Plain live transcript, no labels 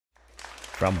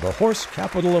From the horse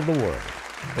capital of the world,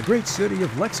 the great city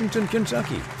of Lexington,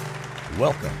 Kentucky,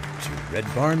 welcome to Red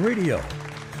Barn Radio.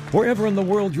 Wherever in the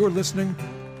world you're listening,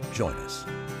 join us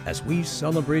as we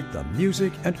celebrate the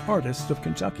music and artists of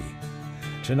Kentucky.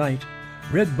 Tonight,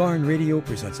 Red Barn Radio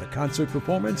presents a concert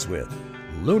performance with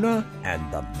Luna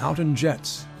and the Mountain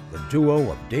Jets, the duo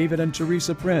of David and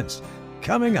Teresa Prince,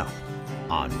 coming up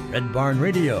on Red Barn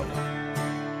Radio.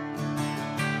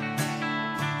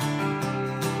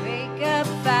 Wake up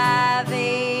 5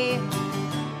 a.m.,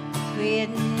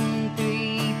 quitting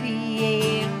 3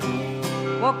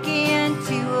 p.m., walk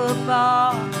into a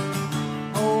bar,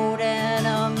 holding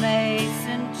a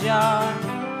mason jar,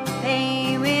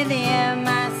 pain within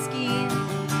my skin,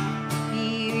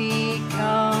 here he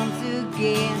comes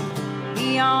again,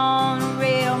 beyond the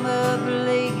realm of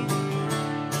belief,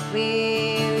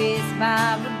 where is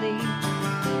my belief?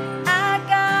 I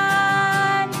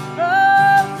got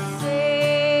roses,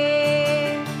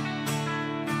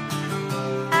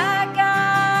 I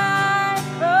got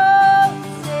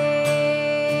roses,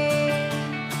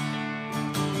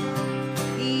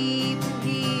 people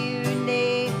here and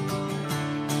there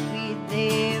with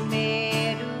their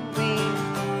metal way,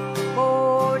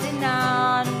 holding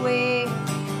on away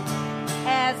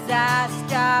as I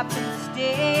stop and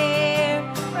stare.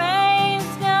 Rain,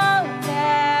 snow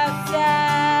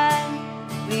outside,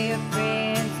 we're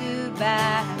friends who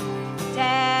by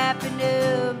tapping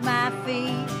up my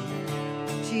feet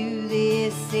to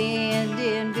this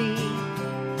ending beat.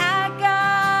 I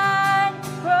got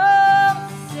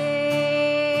roses,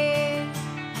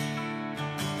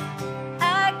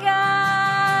 I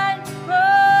got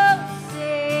roses.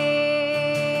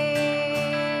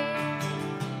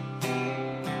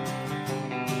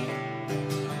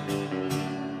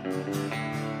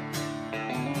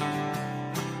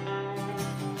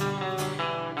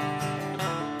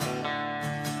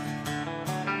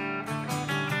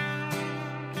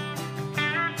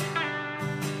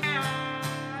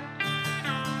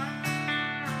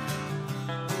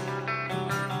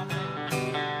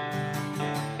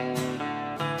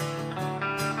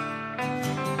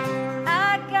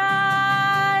 I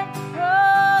got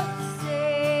roses,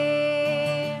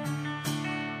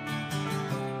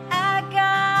 I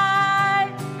got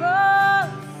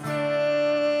roses,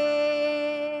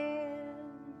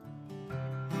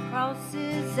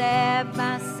 crosses at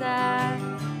my side,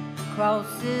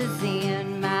 crosses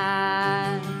in my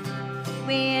eyes,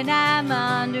 when I'm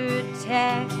under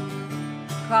attack,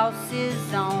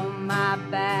 crosses on my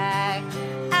back.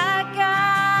 I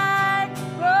got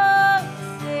roses,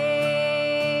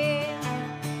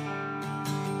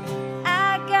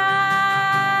 I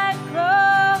got roses.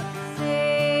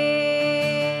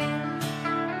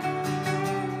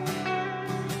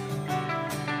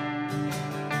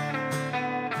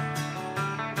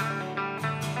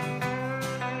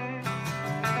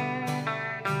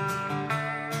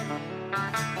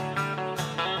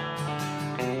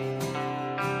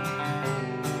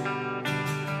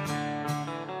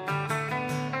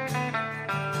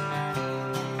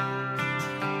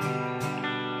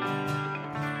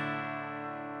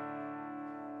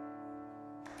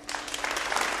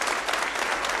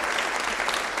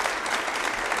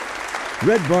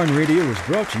 Red Barn Radio is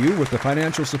brought to you with the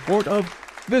financial support of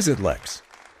Visit Lex,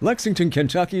 Lexington,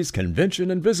 Kentucky's Convention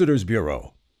and Visitors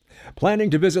Bureau. Planning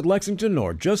to visit Lexington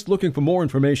or just looking for more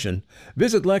information,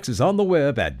 Visit Lex is on the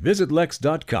web at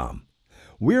visitlex.com.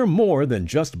 We're more than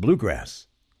just bluegrass.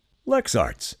 Lex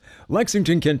Arts,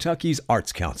 Lexington, Kentucky's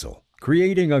Arts Council,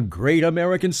 creating a great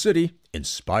American city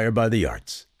inspired by the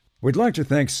arts. We'd like to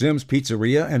thank Sim's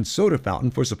Pizzeria and Soda Fountain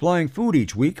for supplying food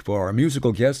each week for our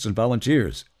musical guests and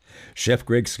volunteers. Chef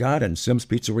Greg Scott and Sim's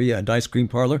Pizzeria and Ice Cream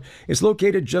Parlor is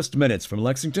located just minutes from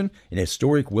Lexington in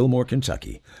historic Wilmore,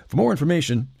 Kentucky. For more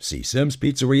information, see Sim's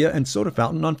Pizzeria and Soda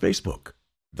Fountain on Facebook.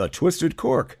 The Twisted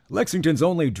Cork, Lexington's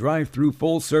only drive-through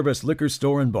full-service liquor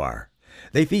store and bar.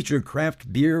 They feature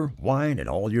craft beer, wine, and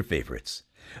all your favorites.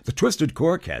 The Twisted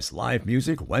Cork has live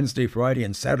music Wednesday, Friday,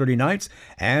 and Saturday nights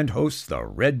and hosts the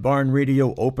Red Barn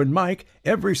Radio Open Mic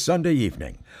every Sunday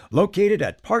evening, located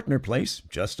at Partner Place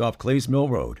just off Clays Mill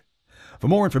Road. For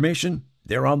more information,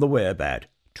 they're on the web at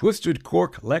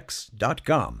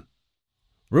twistedcorklex.com.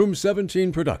 Room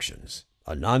 17 Productions,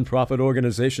 a nonprofit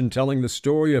organization telling the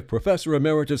story of Professor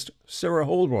Emeritus Sarah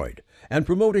Holroyd and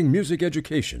promoting music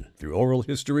education through oral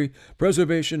history,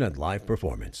 preservation, and live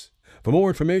performance. For more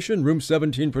information, Room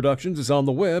 17 Productions is on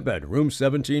the web at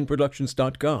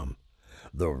room17productions.com.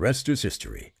 The rest is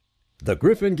history. The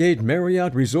Griffin Gate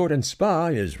Marriott Resort and Spa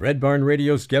is Red Barn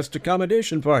Radio's guest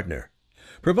accommodation partner,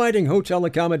 providing hotel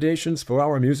accommodations for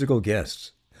our musical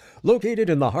guests. Located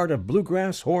in the heart of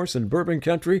bluegrass, horse, and bourbon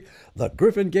country, the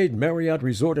Griffin Gate Marriott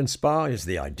Resort and Spa is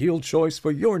the ideal choice for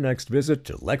your next visit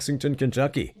to Lexington,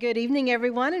 Kentucky. Good evening,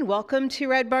 everyone, and welcome to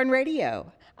Red Barn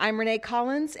Radio. I'm Renee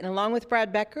Collins, and along with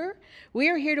Brad Becker, we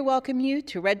are here to welcome you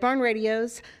to Red Barn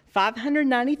Radio's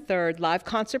 593rd live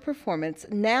concert performance,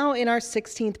 now in our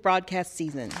 16th broadcast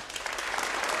season.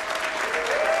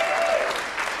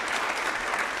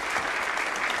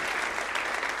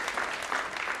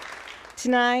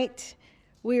 Tonight,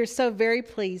 we are so very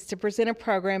pleased to present a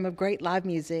program of great live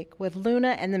music with Luna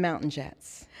and the Mountain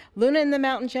Jets. Luna and the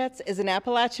Mountain Jets is an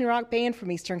Appalachian rock band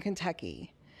from Eastern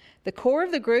Kentucky. The core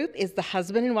of the group is the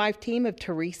husband and wife team of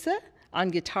Teresa on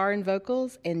guitar and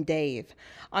vocals and Dave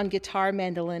on guitar,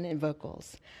 mandolin, and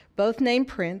vocals, both named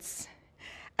Prince.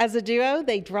 As a duo,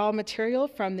 they draw material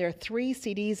from their 3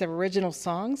 CDs of original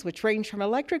songs, which range from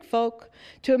electric folk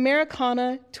to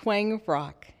Americana twang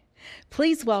rock.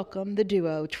 Please welcome the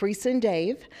duo, Teresa and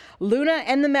Dave, Luna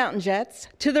and the Mountain Jets,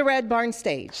 to the Red Barn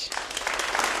stage.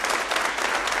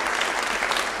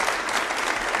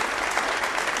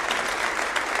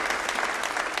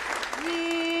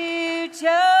 You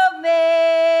told me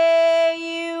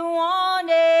you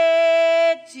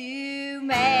wanted to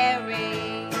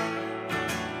marry.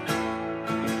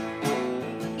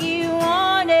 You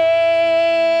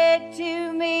wanted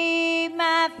to meet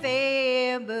my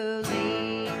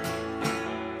family.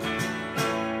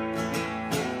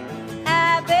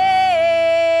 I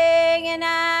begged and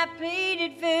I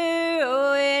pleaded for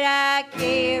what I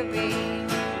carried.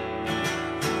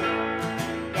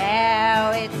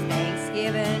 Now it's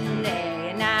Thanksgiving Day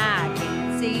and I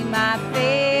can't see my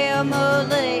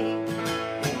family.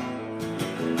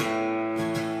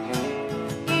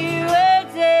 Your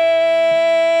words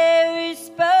were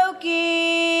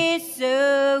spoken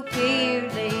so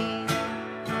clearly.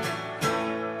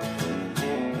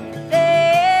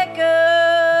 They echo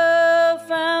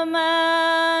from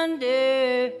underneath.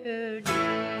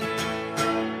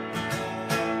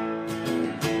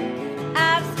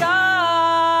 Our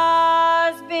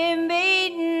stars been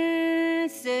beaten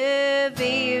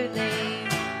severely.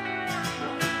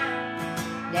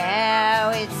 Now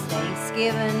it's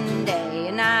Thanksgiving Day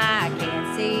and I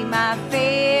can't see my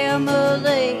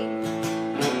family.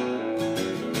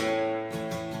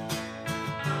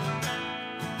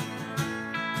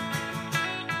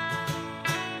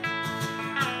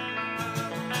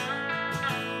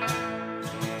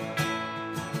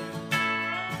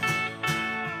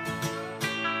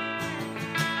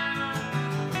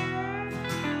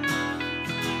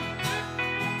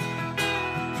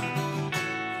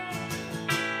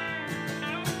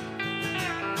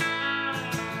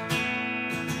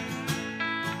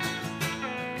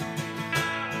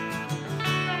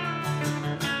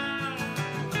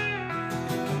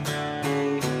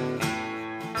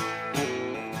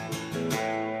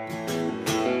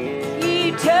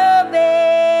 You told me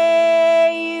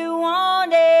you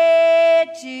wanted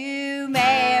to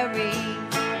marry.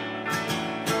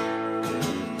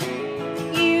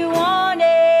 You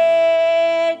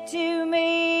wanted to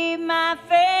meet my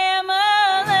family.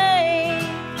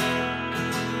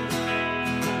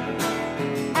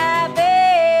 I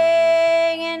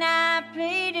begged and I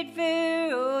pleaded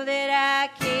for all that I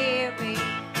carried.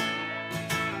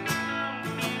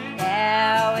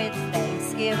 Now it's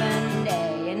Thanksgiving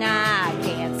Day and I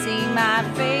can't see my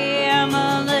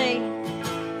family.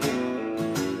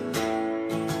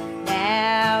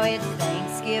 Now it's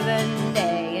Thanksgiving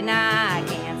Day and I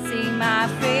can't see my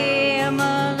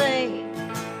family.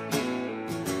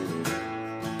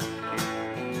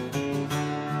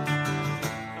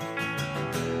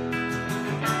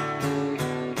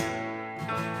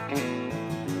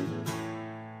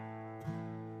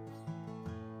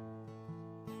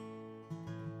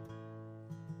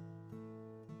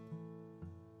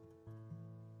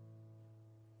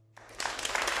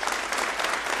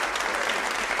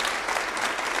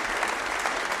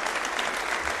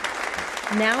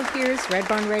 Now here's Red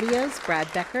Barn Radio's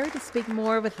Brad Becker to speak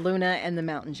more with Luna and the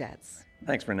Mountain Jets.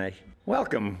 Thanks, Renee.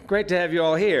 Welcome. Great to have you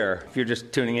all here. If you're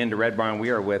just tuning in to Red Barn, we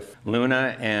are with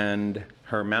Luna and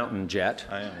her Mountain Jet.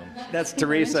 I am. That's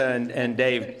Teresa and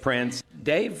Dave Prince.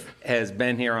 Dave has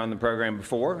been here on the program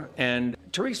before, and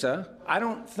Teresa, I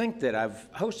don't think that I've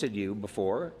hosted you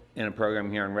before in a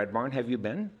program here on Red Barn. Have you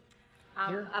been?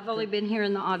 I've only been here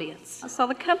in the audience. I saw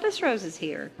the Compass Roses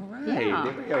here. All right, Yeah.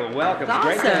 there we go. Welcome. That's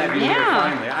Great to awesome. have you here Yeah.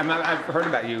 finally. I've heard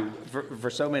about you for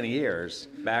so many years,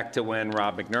 back to when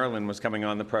Rob McNerlin was coming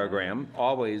on the program.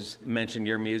 Always mentioned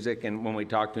your music, and when we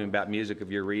talked to him about music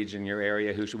of your region, your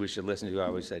area, who we should listen to, I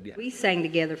always said, yeah. We sang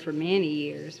together for many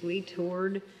years. We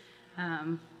toured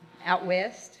out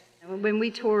west When we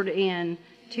toured in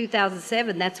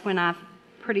 2007, that's when I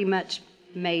pretty much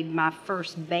made my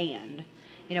first band.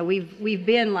 You know, we've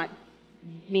been like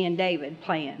me and David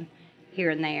playing here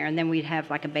and there, and then we'd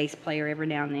have like a bass player every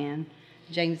now and then.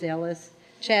 James Ellis,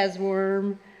 Chaz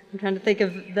Worm. I'm trying to think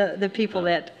of the people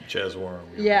that. Chaz Worm.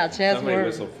 Yeah, Chaz Somebody Worm.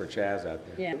 whistled for Chaz out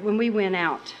there. Yeah, when we went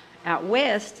out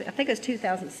west, I think it was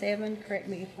 2007. Correct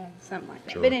me if I'm something like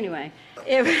that. Sure. But anyway,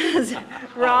 it was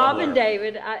Rob and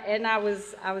David, and I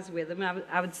was with them.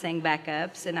 I would sing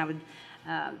backups, and I would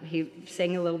he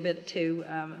sing a little bit too,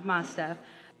 my stuff.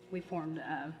 We formed.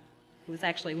 It was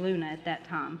actually Luna at that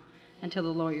time until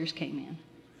the lawyers came in.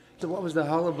 So what was the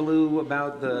hullabaloo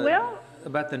about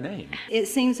the name? It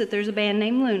seems that there's a band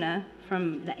named Luna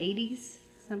from the 80s,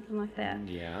 something like that.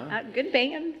 Yeah. Good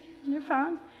band. They're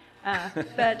fine.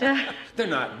 But They're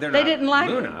not they didn't like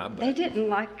Luna. They didn't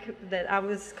like that I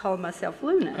was calling myself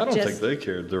Luna. I don't think they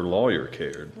cared. Their lawyer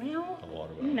cared. Well, a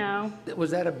lot about you know,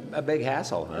 Was that a big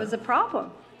hassle, huh? it was a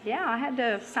problem. Yeah, I had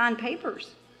to sign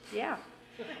papers. Yeah.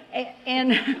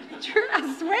 And sure,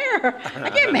 I swear, I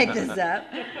can't make this up.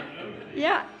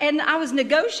 Yeah, and I was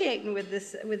negotiating with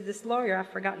this lawyer. I've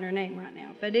forgotten her name right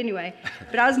now, but anyway,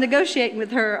 I was negotiating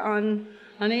with her on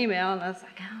email, and I was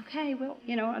like, okay, well,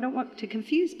 you know, I don't want to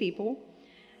confuse people,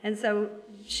 and so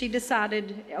she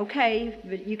decided, okay,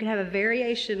 but you can have a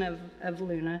variation of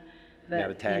Luna, but You got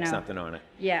to tag you know, something on it.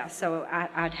 yeah, so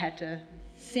I'd had to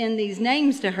send these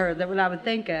names to her that what I would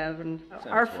think of, and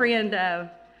our friend.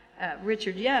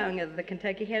 Richard Young of the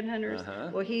Kentucky Headhunters.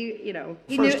 Well, he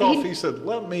First off, he said,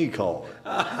 let me call her.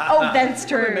 Oh, that's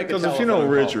true. Because if you know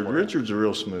Richard's a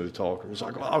real smooth talker. He's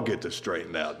like, well, I'll get this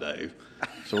straightened out, Dave.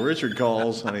 So Richard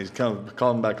calls, and he's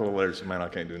calling back a little later and said, man, I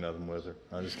can't do nothing with her.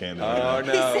 I just can't do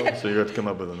anything. Oh, no. So you have to come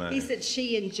up with a name. He said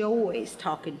she enjoys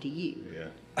talking to you. Yeah.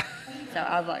 So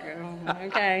I was like, oh,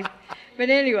 okay.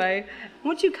 But anyway, why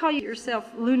don't you call yourself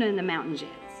Luna and the Mountain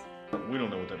Jets? We don't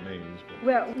know what that means. But.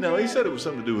 Well, No, he said it was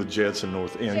something to do with jets in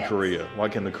Jets. Korea,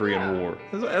 like in the Korean War.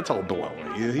 That's all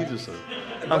baloney. He just said,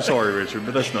 I'm sorry, Richard,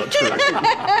 but that's not true.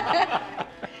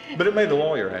 But it made the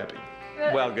lawyer happy.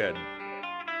 Well, good.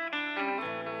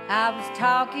 I was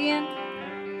talking,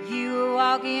 you were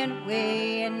walking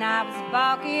away, and I was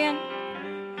balking.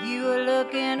 You were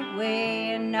looking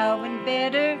away and knowing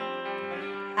better.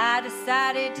 I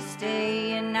decided to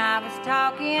stay, and I was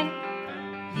talking,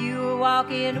 you were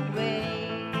walking away.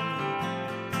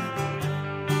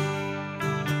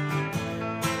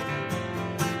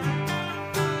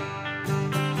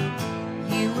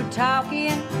 You were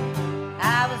talking,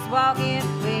 I was walking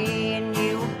away, and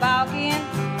you were balking.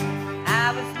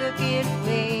 I was looking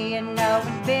away and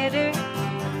knowing better.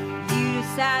 You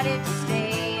decided to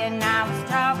stay, and I was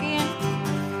talking,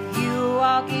 you were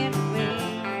walking away.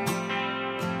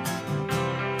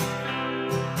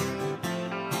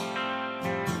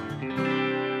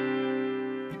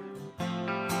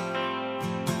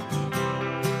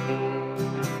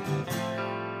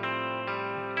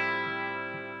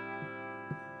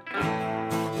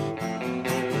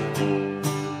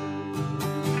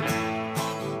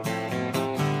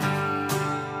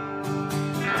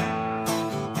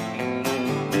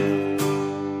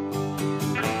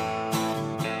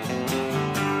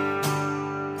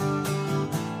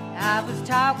 I was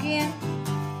talking,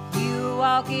 you were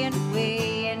walking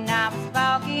away, and I was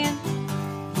balking.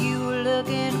 You were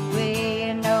looking away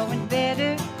and knowing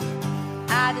better.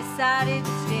 I decided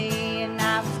to stay, and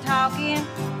I was talking,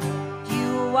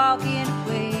 you were walking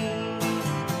away.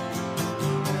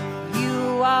 You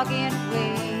were walking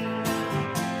away.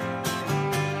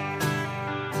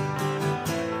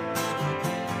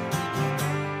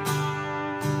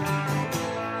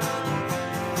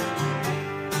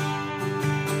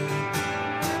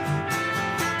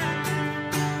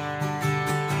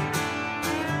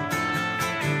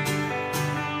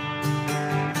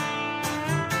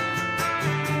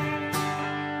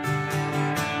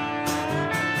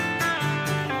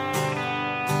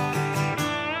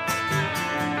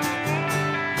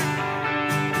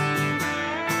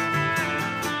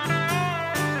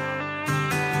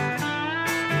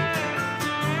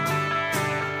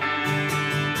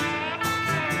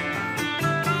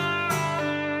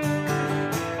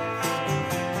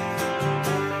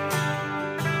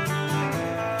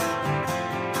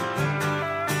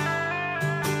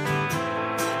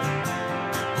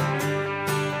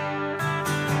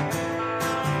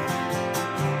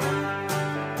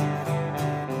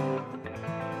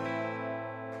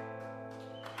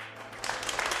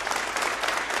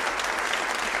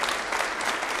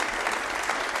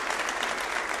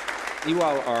 You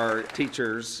all are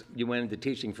teachers. You went into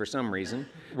teaching for some reason.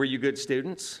 Were you good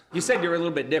students? You said you were a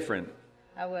little bit different.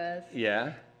 I was.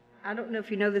 Yeah? I don't know if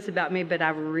you know this about me, but I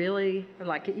really,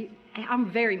 I'm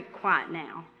very quiet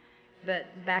now. But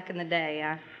back in the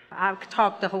day, I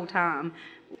talked the whole time.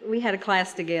 We had a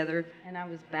class together, and I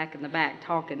was back in the back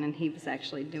talking, and he was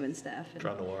actually doing stuff.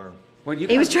 Trying to learn. Well,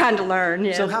 He was trying to learn,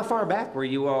 yeah. So how far back were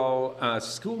you all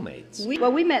schoolmates? We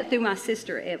met through my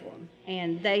sister, Evelyn,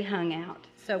 and they hung out.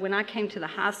 So when I came to the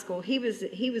high school, he was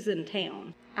in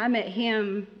town. I met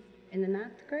him in the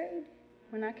 9th grade.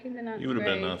 When I came to 9th grade. You would have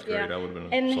been 9th grade. Yeah. I would have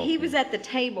been a And he sophomore. was at the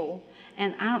table,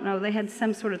 and I don't know, they had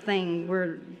some sort of thing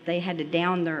where they had to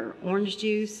down their orange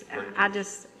juice.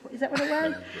 Is that what it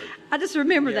was? I just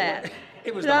remember that.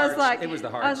 It was And the I was hard- like, it was the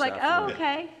hard I was like, stuff. oh,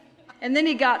 okay. And then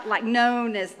he got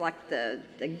known as the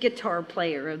guitar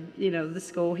player of the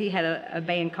school. He had a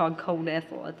band called Cold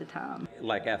Ethel at the time.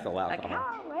 Like ethyl Like, alcohol.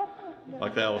 oh, Ethel.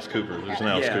 Like the Alice Cooper. There's an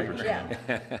Alice Yeah. Cooper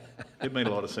song. It made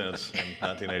a lot of sense in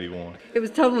 1981. It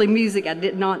was totally music I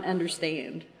did not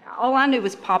understand. All I knew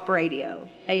was pop radio,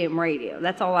 AM radio.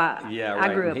 That's all I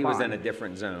grew up He was on. in a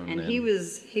different zone. And then. he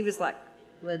was like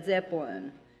Led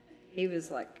Zeppelin. He was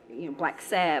like Black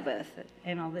Sabbath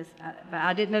and all this. But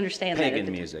I didn't understand that.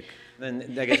 pagan music.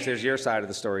 Then I guess there's your side of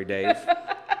the story, Dave.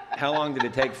 How long did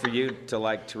it take for you to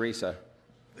like Teresa?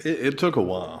 It took a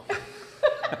while.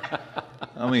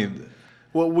 I mean,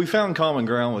 well, we found common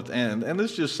ground with, and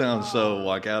this just sounds so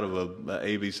like out of a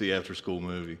ABC after-school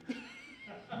movie.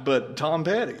 But Tom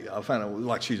Petty, I found out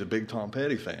like she's a big Tom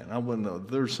Petty fan. I wouldn't know.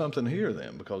 There's something here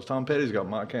then, because Tom Petty's got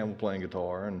Mike Campbell playing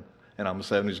guitar, and I'm a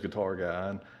 70s guitar guy,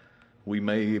 and we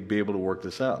may be able to work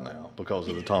this out now because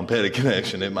of the Tom Petty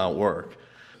connection. It might work.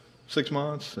 6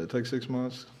 months. It takes 6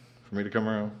 months for me to come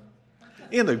around.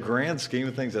 In the grand scheme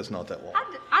of things, that's not that long.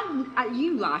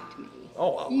 You liked me.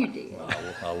 Oh, You did.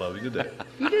 I love you to death.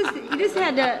 You just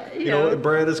had to, You know what,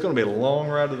 Brad? It's going to be a long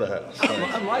ride to the house.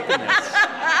 Thanks. I'm liking this.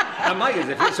 I'm liking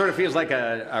this. It sort of feels like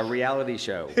a reality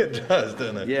show. It does,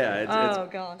 doesn't it? Yeah,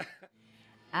 it's God.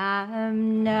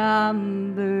 I'm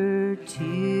number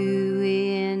 2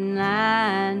 in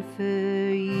line for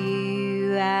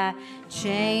you. I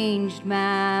changed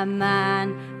my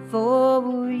mind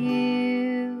for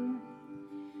you.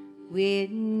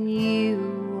 When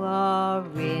you are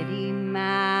ready,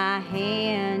 my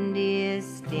hand is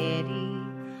steady,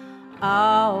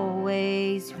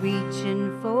 always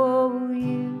reaching for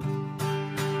you.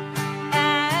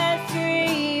 I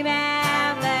scream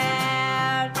out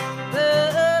loud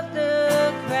above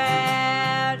the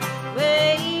crowd,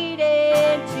 waiting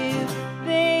to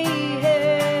be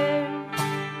heard.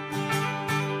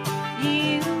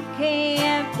 You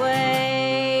can't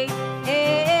wait,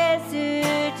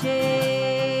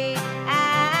 hesitate.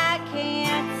 I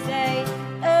can't say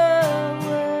a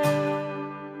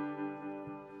word,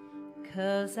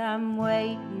 'cause I'm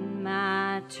waiting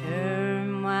my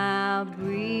turn while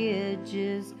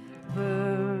bridges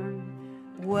burn,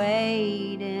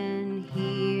 waiting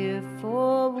here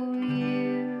for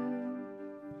you.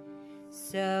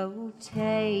 So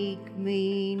take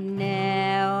me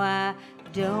now, I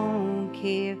don't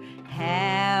care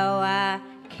how, I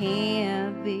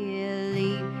can't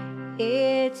believe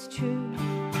it's true.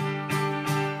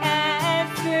 I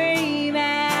scream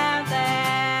out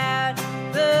loud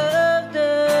above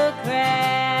the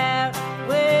crowd,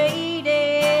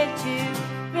 waiting to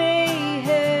be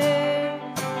heard.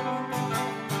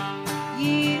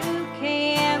 You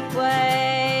can't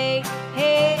wait,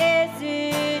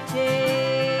 hesitate.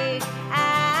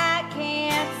 I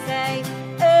can't say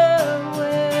a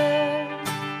word.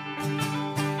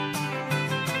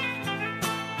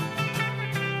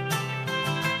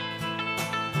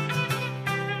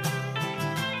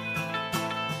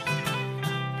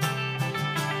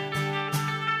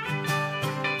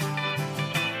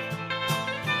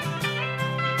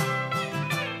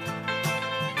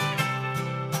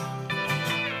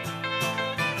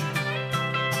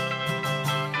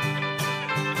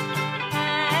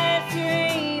 I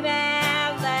scream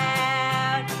out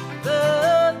loud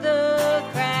above the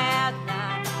crowd,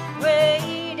 not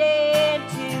waiting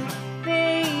to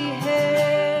be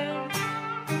heard.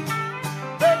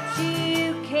 But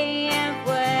you can't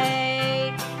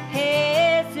wait,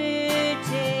 hesitate.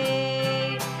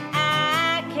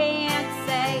 I can't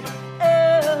say a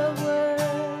word,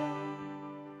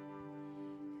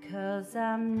 'cause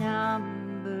I'm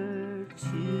number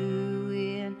 2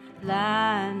 in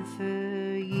line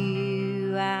for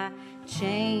you. I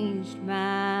changed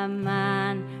my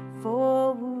mind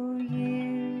for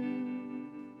you.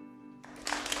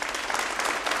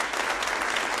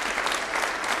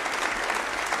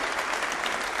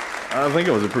 I think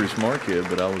I was a pretty smart kid,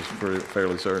 but I was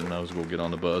fairly certain I was going to get on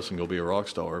the bus and go be a rock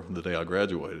star the day I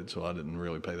graduated, so I didn't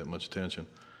really pay that much attention.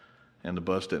 And the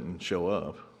bus didn't show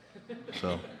up.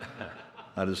 So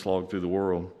I just slogged through the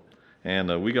world.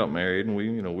 And we got married, and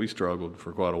we struggled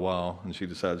for quite a while. And she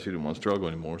decided she didn't want to struggle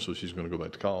anymore, so she's going to go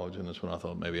back to college. And that's when I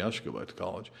thought maybe I should go back to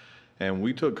college. And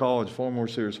we took college far more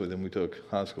seriously than we took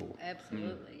high school.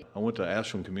 Absolutely. I went to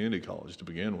Ashland Community College to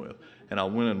begin with, and I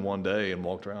went in one day and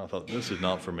walked around. I thought, this is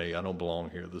not for me. I don't belong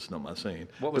here. This is not my scene.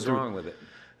 What was wrong with it?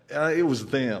 It was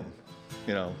them,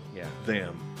 Yeah.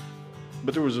 them.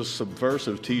 But there was a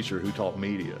subversive teacher who taught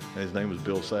media, and his name was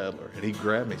Bill Sadler. And he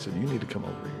grabbed me and said, you need to come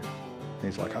over here. And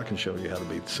he's like, I can show you how to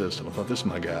beat the system. I thought, this is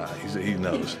my guy. He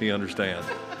knows. He understands.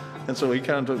 And so he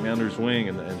kind of took me under his wing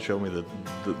and showed me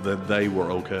that they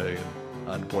were okay, and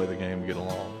I had to play the game to get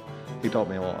along. He taught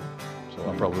me a lot. So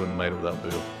I probably wouldn't have made it without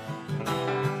Bill.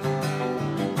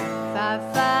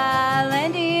 Fi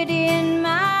landed in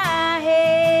my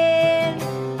head.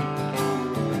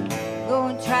 Go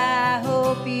and try,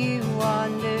 hope you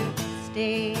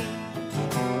understand.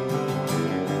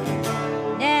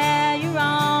 Now you're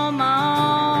on my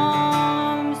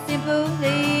arm, simple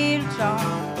little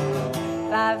charm.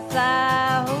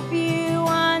 Fi hope you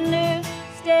understand.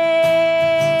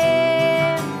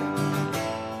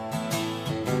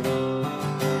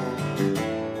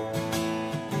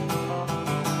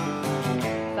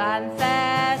 5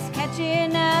 fast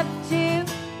catching up to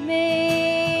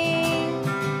me.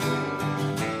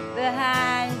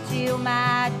 Behind till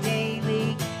my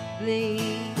daily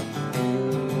bleed.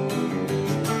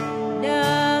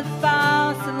 Another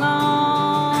false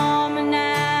alarm, and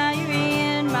now you're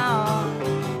in my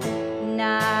arms.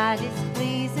 Not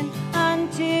displeasing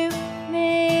unto me.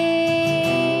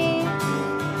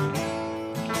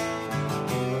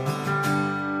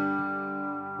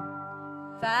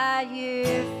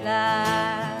 5-year-fly.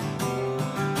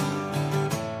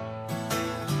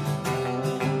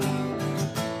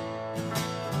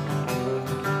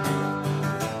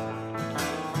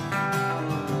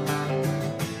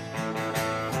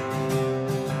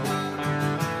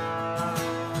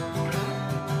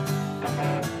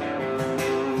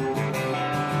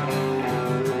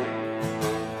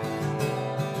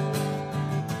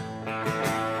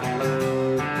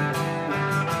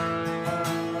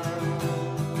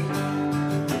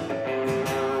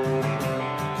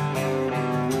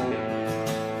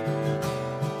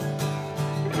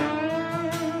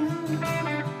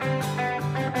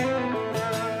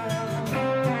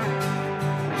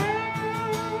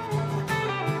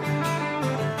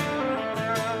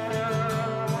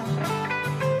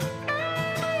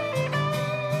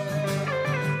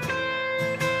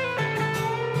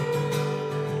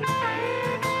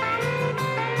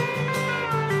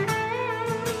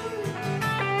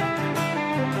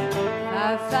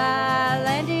 Fi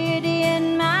landed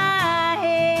in my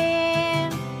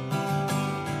hand.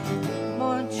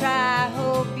 Gonna try,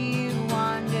 hope you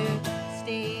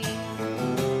understand.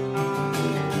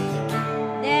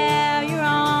 Now you're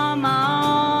on my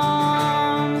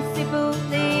arm, simple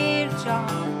little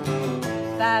charm.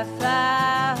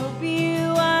 Fi hope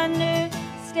you understand.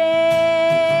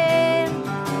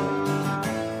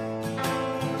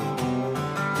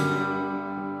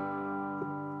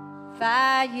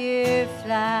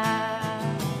 5-year-fly.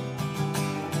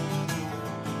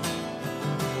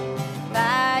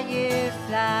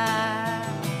 5-year-fly.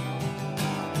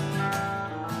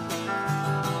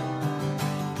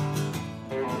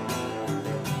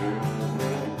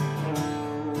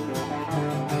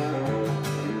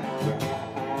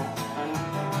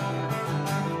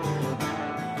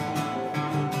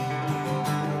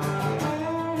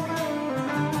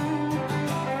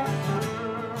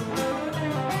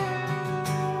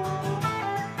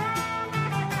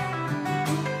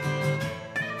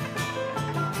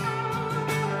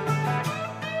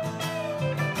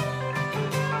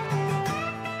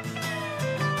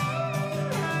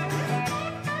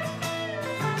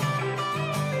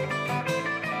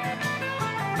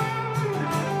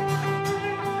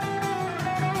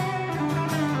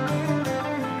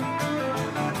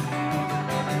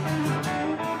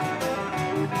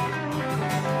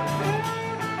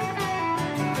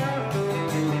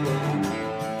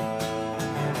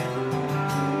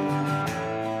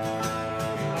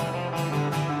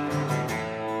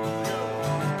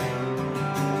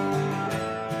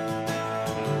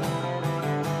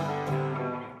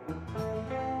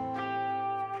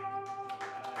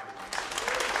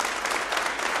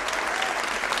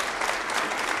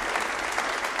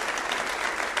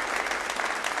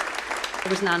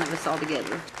 There was 9 of us all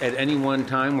together. At any one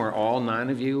time, were all 9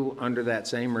 of you under that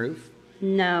same roof?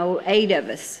 No, 8 of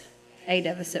us. 8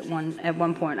 of us at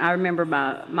one point. I remember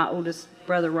my oldest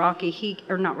brother Rocky,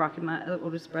 my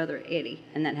oldest brother Eddie,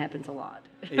 and that happens a lot.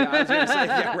 Yeah, I was going to say,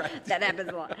 yeah, right. That happens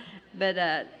a lot.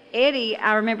 But Eddie,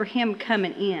 I remember him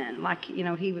coming in, like, you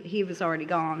know, he was already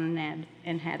gone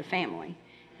and had a family,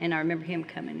 and I remember him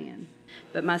coming in.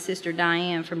 But my sister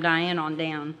Diane, from Diane on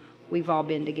down, we've all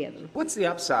been together. What's the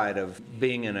upside of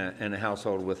being in a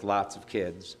household with lots of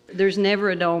kids? There's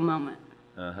never a dull moment.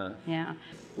 Uh-huh. Yeah.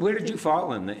 Where did you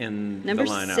fall in the Number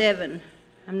lineup? 7.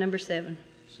 I'm number 7.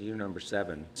 So you're number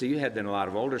 7. So you had then a lot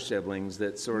of older siblings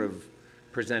that sort of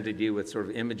presented you with sort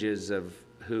of images of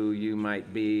who you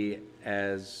might be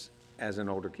as an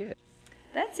older kid.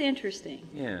 That's interesting.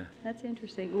 Yeah. That's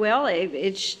interesting. Well,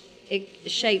 it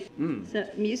shaped the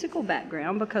musical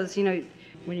background because, you know,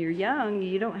 when you're young,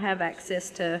 you don't have access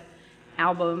to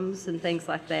albums and things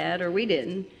like that, or we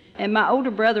didn't. And my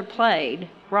older brother played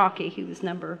Rocky. He was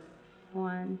number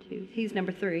 1, 2. He's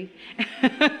number 3.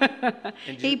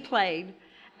 He played.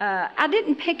 I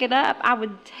didn't pick it up. I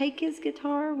would take his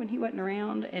guitar when he wasn't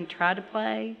around and try to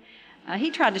play. He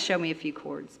tried to show me a few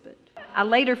chords, but I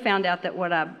later found out that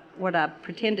what I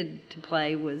pretended to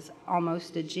play was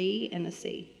almost a G and a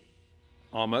C.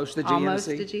 Almost a G and a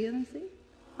C? Almost a G and a C.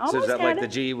 So is that like had the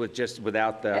it. G with just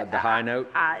without the high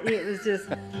note? It was just.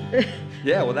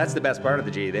 Yeah, well, that's the best part of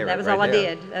the G there. That was right all I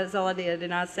there. did. That was all I did,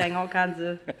 and I sang all kinds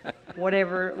of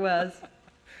whatever it was.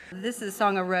 This is a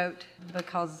song I wrote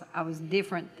because I was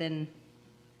different than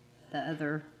the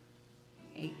other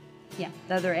 8. Yeah,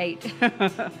 the other 8.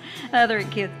 The other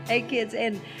 8 kids,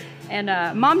 and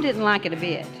Mom didn't like it a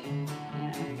bit.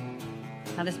 Yeah.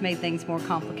 I just made things more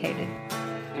complicated.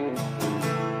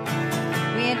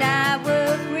 When I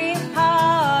work real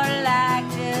hard, I like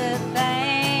to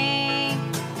think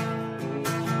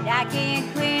I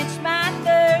can quench my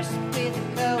thirst with a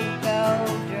cocoa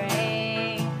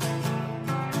drink.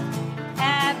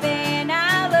 I've been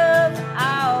all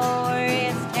over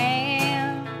this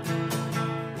town.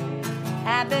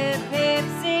 I'm a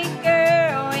Pepsi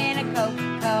girl in a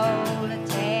Coca-Cola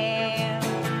town.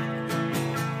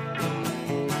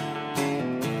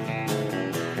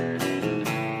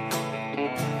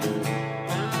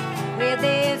 Well,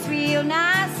 there's real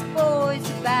nice boys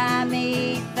who buy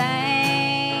me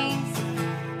things,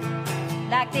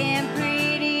 like them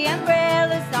pretty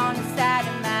umbrellas on the side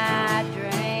of my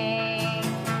drink.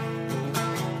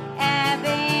 I've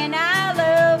been all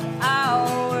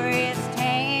over this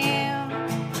town.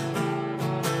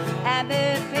 I'm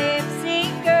a Pepsi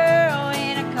girl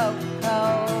in a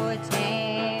Coca-Cola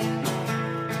town.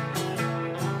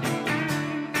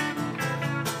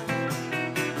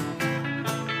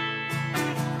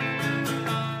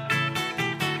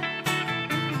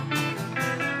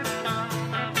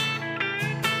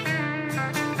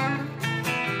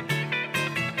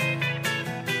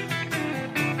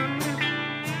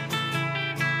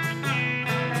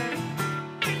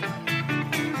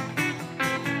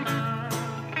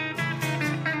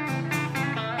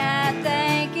 I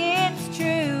think it's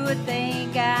true, I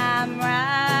think I'm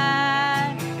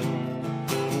right.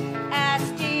 I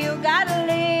still got a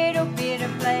little bit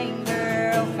of plain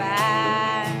girl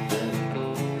fight.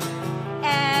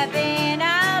 I've been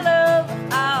all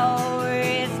over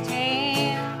this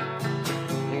town.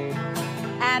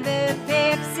 I'm a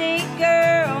Pepsi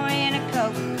girl in a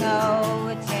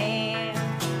Coca-Cola town.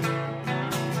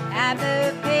 I'm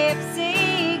a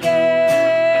Pepsi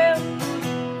girl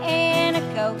in a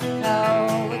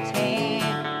Coca-Cola town.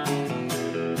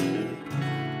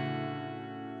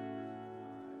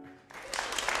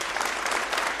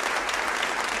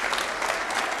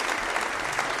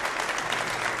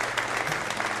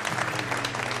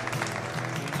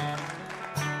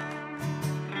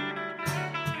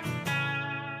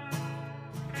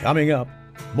 Coming up,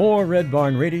 more Red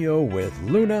Barn Radio with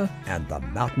Luna and the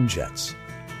Mountain Jets.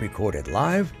 Recorded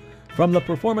live from the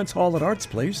Performance Hall at Arts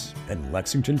Place in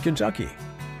Lexington, Kentucky.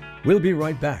 We'll be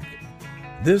right back.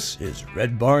 This is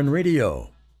Red Barn Radio.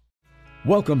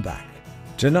 Welcome back.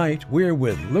 Tonight, we're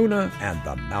with Luna and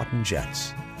the Mountain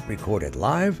Jets. Recorded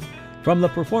live from the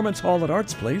Performance Hall at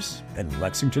Arts Place in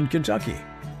Lexington, Kentucky.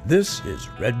 This is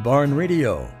Red Barn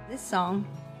Radio. This song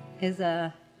is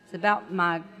it's about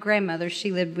my grandmother.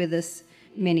 She lived with us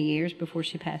many years before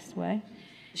she passed away.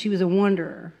 She was a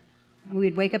wanderer.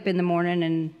 We'd wake up in the morning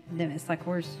and then it's like,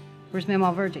 where's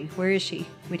Mama Virgie? Where is she?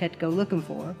 We'd have to go looking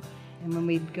for her. And when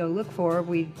we'd go look for her,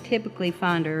 we'd typically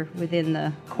find her within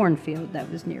the cornfield that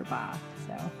was nearby.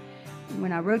 So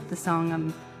when I wrote the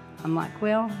song, I'm like,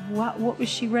 well, what was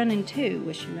she running to?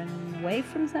 Was she running away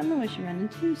from something? Was she running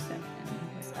to something?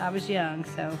 I was young,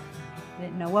 so I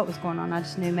didn't know what was going on. I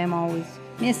just knew Mama was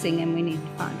missing and we needed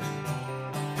to find her.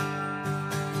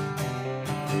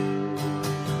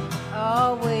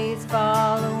 always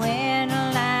following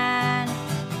a line.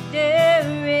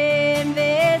 During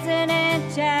visiting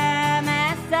time,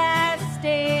 as I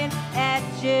stand at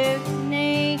your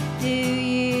knee, do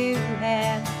you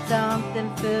have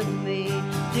something for me?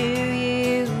 Do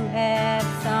you have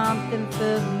something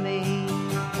for me?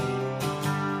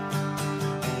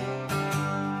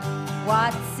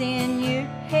 What's in your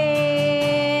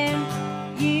hand?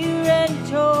 You run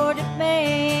toward a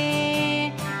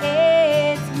man.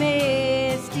 It's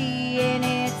misty and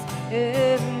it's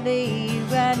early.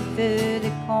 Run for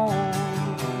the corn.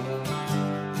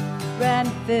 Run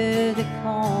for the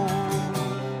corn.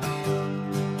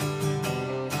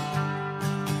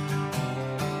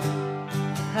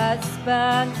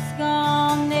 Husband's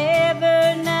gone, never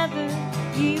another.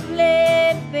 You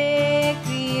laid back,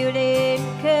 reeled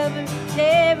and covered,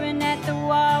 staring at the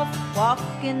walls,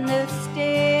 walking the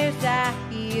stairs. I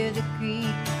hear the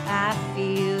creak, I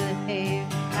feel the hair.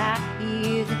 I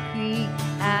hear the creak,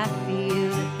 I feel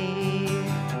the hair.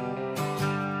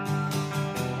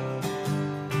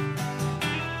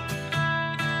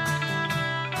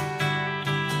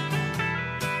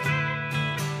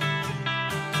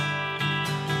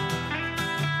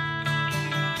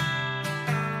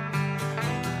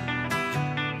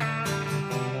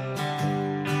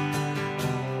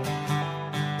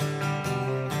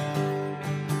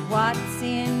 What's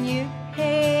in your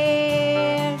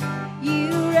hair? You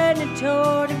running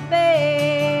toward the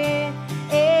bed.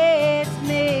 It's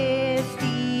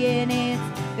misty and it's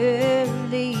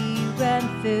early. Run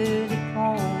for the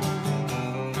corn.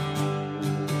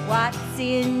 What's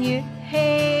in your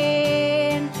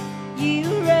hand? You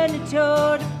running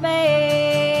toward the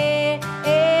bed.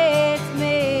 It's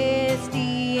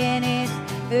misty and it's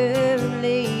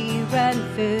early. Run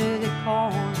for the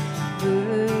corn.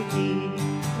 Virgin.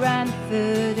 Run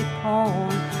for the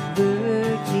corn,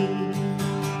 Virgie.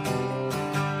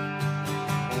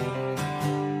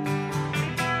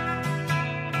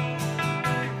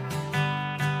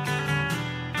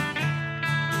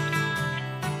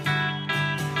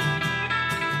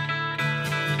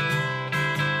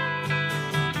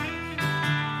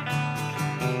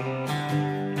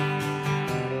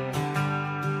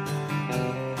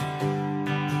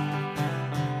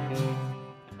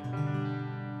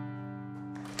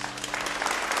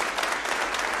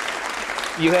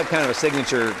 You have kind of a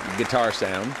signature guitar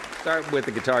sound. Start with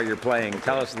the guitar you're playing.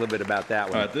 Tell us a little bit about that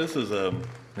one. All right, this is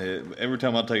every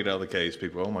time I take it out of the case,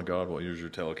 people, oh my God, what year's your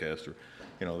Telecaster?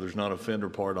 You know, there's not a Fender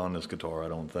part on this guitar, I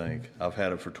don't think. I've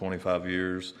had it for 25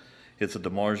 years. It's a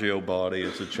DiMarzio body.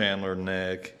 It's a Chandler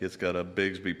neck. It's got a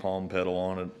Bigsby palm pedal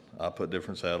on it. I put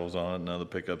different saddles on it. None of the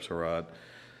pickups are right.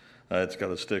 It's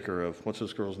got a sticker of, what's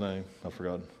this girl's name? I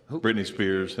forgot. Britney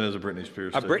Spears. It has a Britney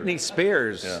Spears sticker. A Britney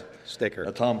Spears sticker.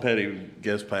 A Tom Petty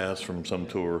guest pass from some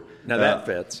tour. Now that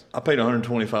fits. I paid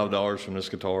 $125 from this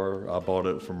guitar. I bought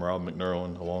it from Rob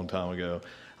McNerlin a long time ago.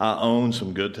 I own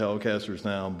some good Telecasters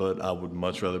now, but I would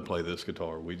much rather play this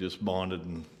guitar. We just bonded,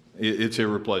 and it's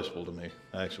irreplaceable to me,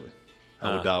 actually.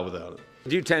 I would die without it.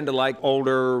 Do you tend to like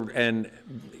older and,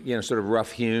 sort of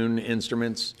rough-hewn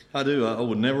instruments? I do. I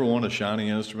would never want a shiny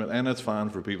instrument, and that's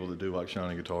fine for people that do like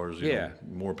shiny guitars. You know,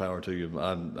 more power to you.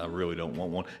 I really don't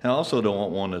want one. And I also don't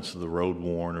want one that's the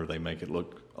road-worn or they make it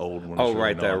look old. When it's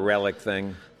really the relic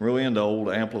thing. Really into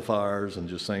old amplifiers and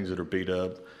just things that are beat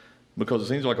up. Because it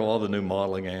seems like a lot of the new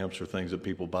modeling amps or things that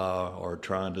people buy are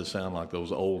trying to sound like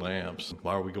those old amps.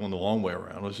 Why are we going the long way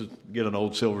around? Let's just get an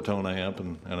old Silvertone amp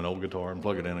and an old guitar and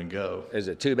plug it in and go. Is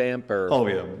it tube amp or? Oh,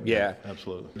 yeah. Yeah.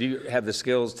 Absolutely. Do you have the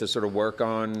skills to sort of work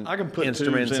on I can put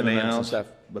instruments and amps out, and stuff?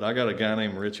 But I got a guy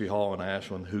named Richie Hall in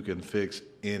Ashland who can fix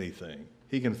anything.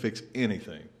 He can fix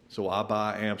anything. So I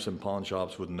buy amps in pawn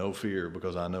shops with no fear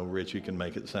because I know Richie can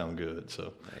make it sound good.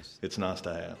 So It's nice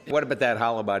to have. What about that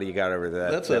hollow body you got over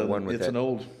there? It's a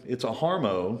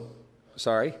Harmo.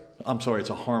 Sorry? I'm sorry, it's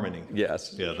a Harmony.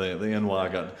 Yes. Yeah, the NY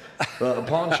got a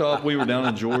pawn shop. We were down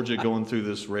in Georgia going through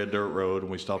this red dirt road,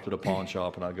 and we stopped at a pawn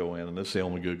shop, and I go in, and this is the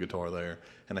only good guitar there.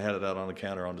 And they had it out on the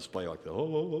counter on display like,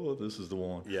 this is the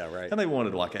one. Yeah, right. And they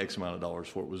wanted like X amount of dollars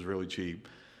for it. It was really cheap.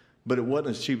 But it wasn't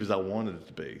as cheap as I wanted it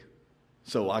to be.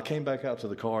 So I came back out to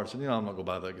the car and said, I'm not going to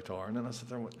buy that guitar. And then I sat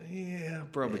there and went, I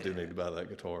probably do need to buy that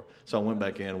guitar. So I went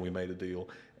back in and we made a deal.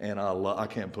 And I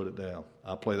can't put it down.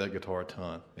 I play that guitar a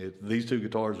ton. These two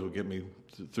guitars will get me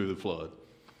through the flood.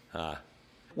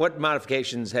 What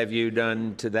modifications have you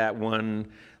done to that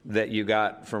one that you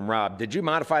got from Rob? Did you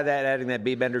modify that, adding that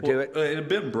B-bender to it? It had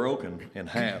been broken in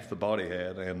half, the body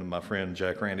had, and my friend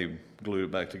Jack Randy glued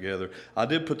it back together. I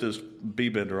did put this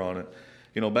B-bender on it.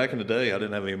 Back in the day, I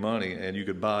didn't have any money, and you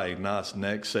could buy a nice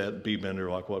neck set bee bender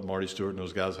like what Marty Stewart and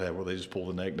those guys have, where they just pull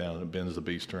the neck down and it bends the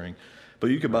bee string.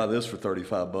 But you could buy this for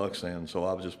 $35, and so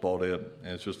I just bought it,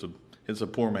 and it's a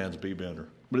poor man's bee bender,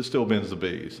 but it still bends the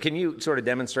bees. Can you sort of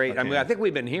demonstrate? I mean, I think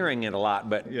we've been hearing it a lot,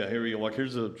 but Yeah, here you go. Like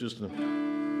here's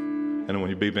and then when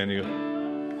you bee bend, you go.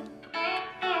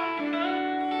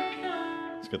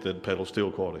 It's got that pedal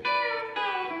steel quality.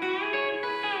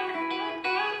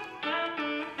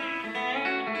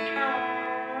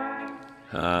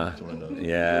 That's what it does.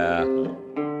 yeah.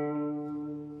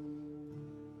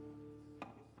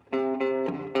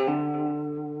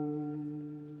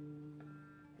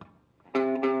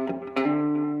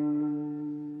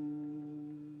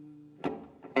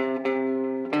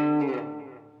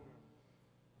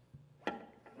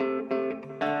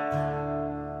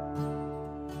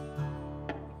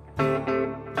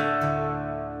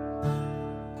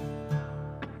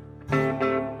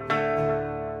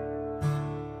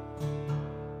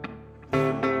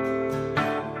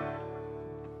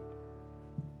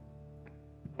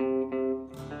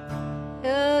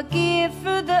 A gift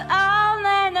for the all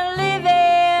and the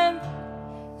living,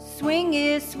 swing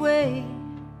its way.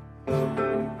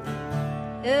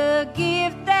 A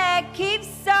gift that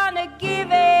keeps on a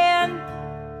giving,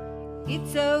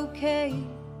 it's okay.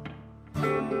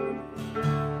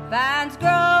 Vines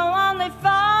grow only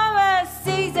for a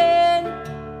season,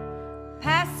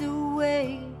 pass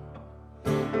away.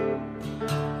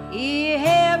 It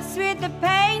helps with the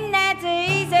pain that's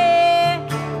easy,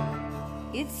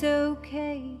 it's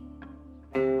okay.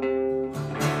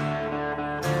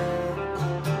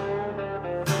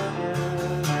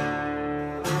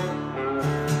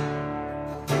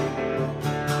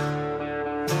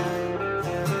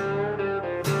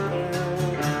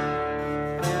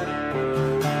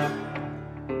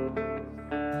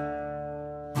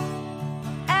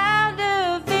 Out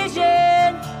of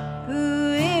vision,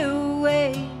 put it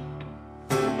away.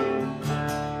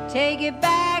 Take it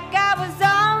back, I was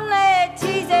only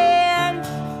teasing.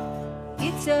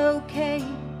 It's okay.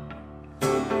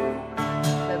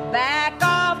 But back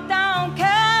off, don't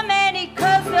come any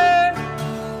closer.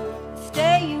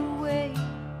 Stay away.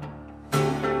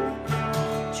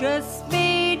 Trust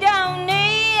me, don't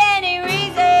need any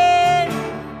reason.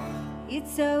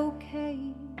 It's okay.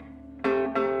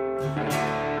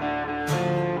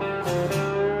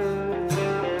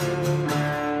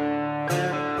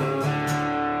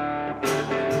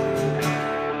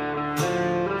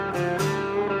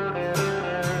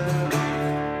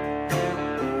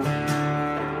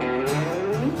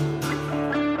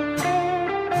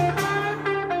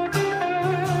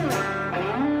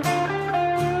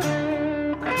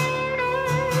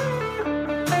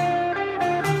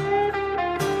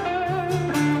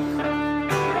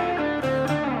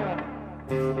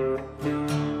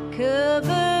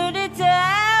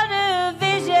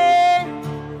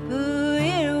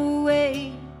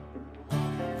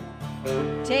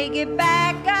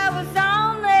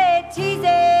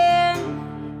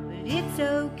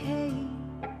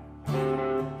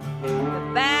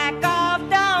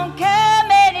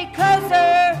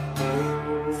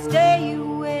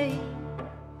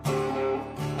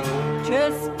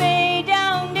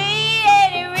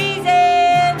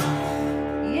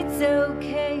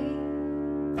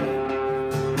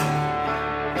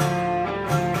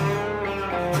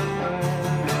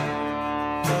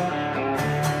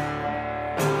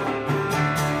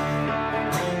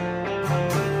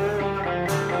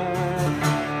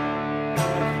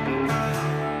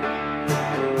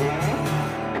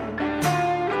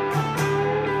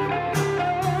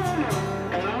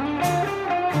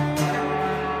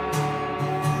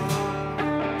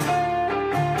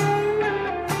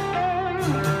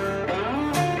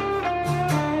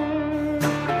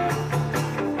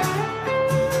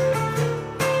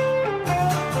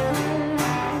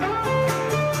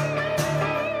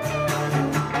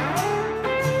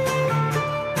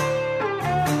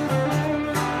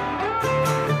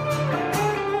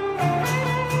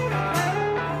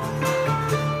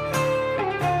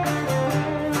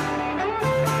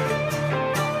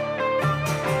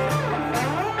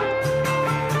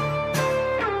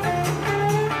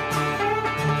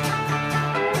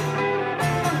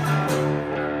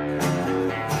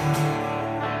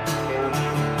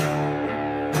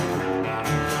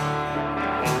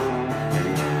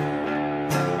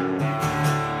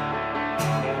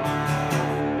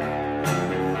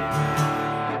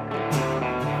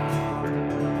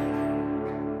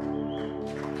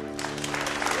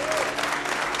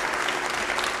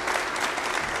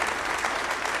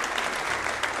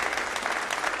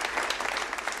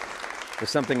 There's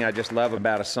something I just love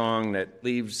about a song that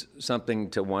leaves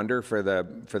something to wonder for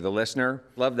the listener.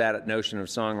 Love that notion of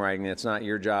songwriting. It's not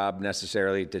your job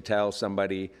necessarily to tell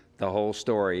somebody the whole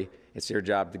story. It's your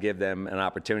job to give them an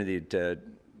opportunity to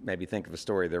maybe think of a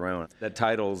story of their own. The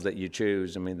titles that you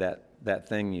choose, I mean, that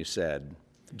thing you said.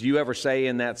 Do you ever say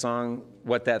in that song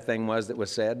what that thing was that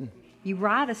was said? You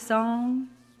write a song,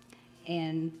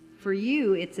 and for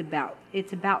you, it's about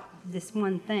this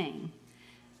one thing.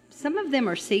 Some of them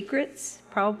are secrets.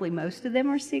 Probably most of them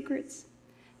are secrets.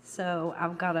 So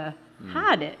I've got to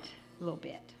hide it a little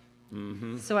bit.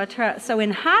 Mm-hmm. So I try. So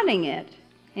in hiding it,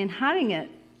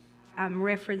 I'm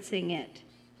referencing it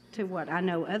to what I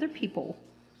know other people,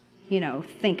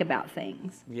 think about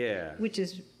things. Yeah. Which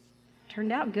is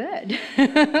turned out good.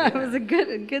 It was a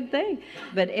good thing.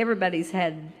 But everybody's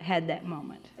had that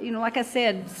moment. Like I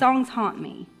said, songs haunt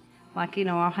me. Like,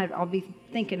 I'll be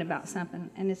thinking about something,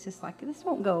 and it's just like, this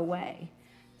won't go away.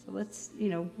 So let's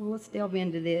delve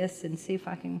into this and see if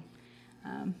I can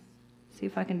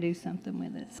do something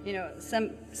with it.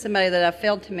 Somebody that I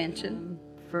failed to mention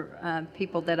for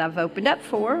people that I've opened up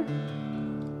for,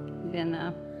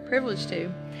 been privileged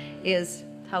to, is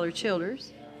Tyler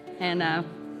Childers, and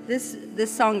this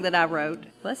song that I wrote.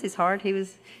 Bless his heart, he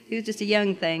was just a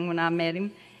young thing when I met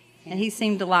him. And he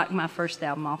seemed to like my first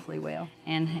album awfully well.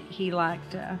 And he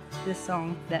liked this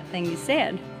song, That Thing You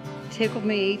Said. It tickled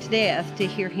me to death to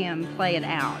hear him play it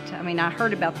out. I mean, I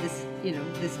heard about this,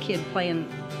 this kid playing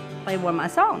one of my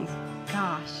songs.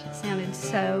 Gosh, it sounded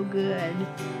so good.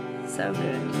 So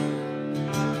good.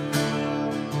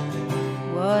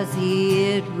 Was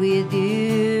it with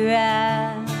your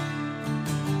eyes?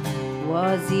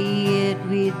 Was it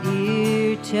with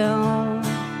your tone?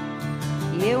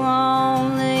 You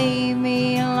won't leave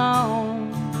me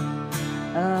alone.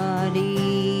 An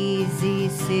easy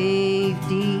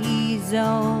safety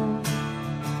zone.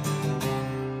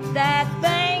 That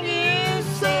thing you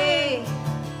say,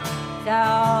 it's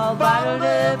all bottled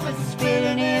up and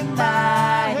spitting in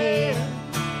my head.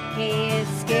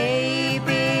 Escape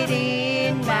it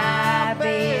in my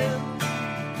bed.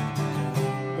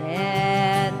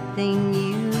 That thing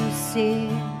you said,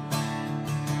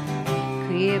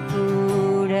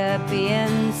 crippled up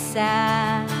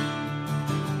inside,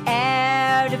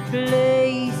 out of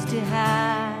place to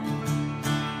hide.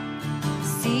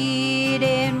 Sit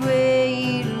and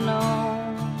wait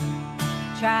alone,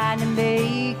 trying to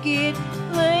make it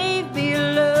leave me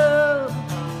alone.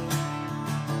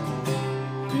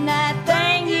 That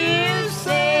thing you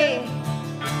say,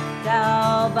 it's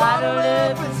all bottled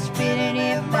up and spinning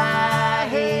in my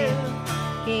head.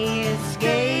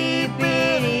 Escape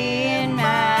it in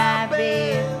my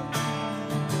bed.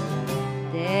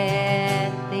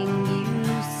 That thing you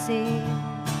said.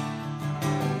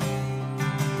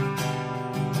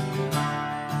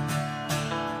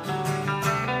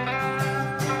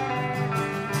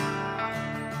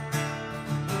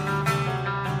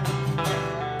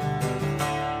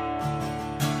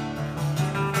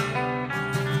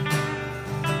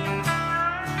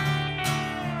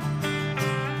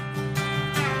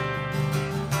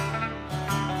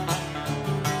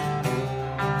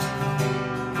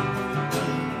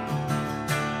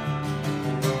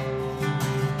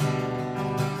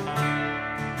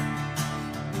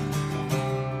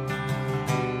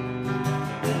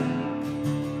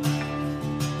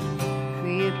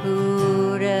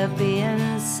 Crippled up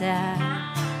inside,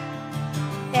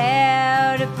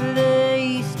 out of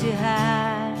place to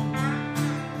hide.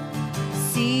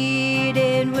 Sit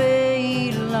and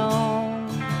wait alone,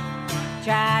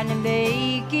 trying to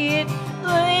make it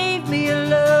leave me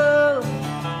alone.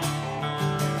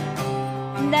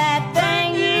 That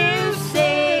thing you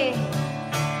say,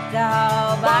 it's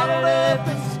all bottled up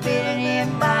and spinning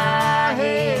in my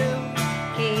head.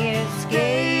 Can't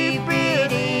escape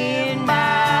it in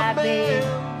my bed.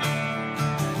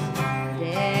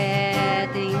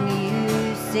 That thing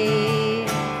you say.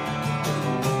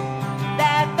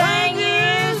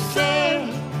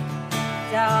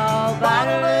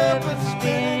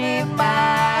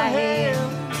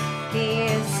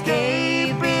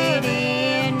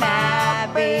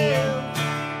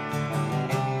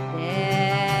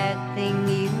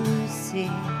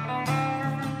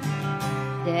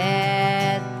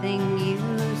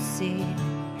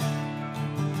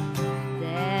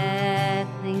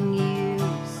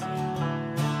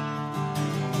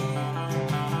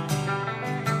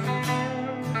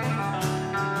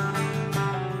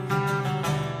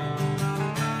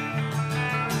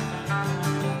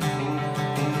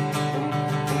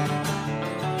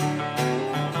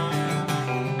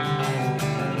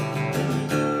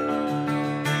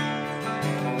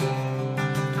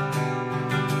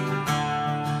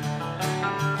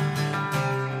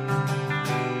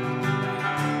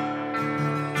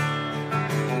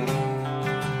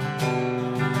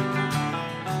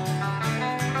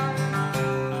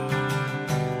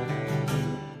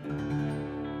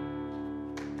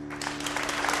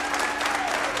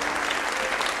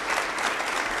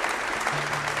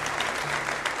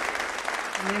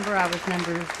 Remember, I was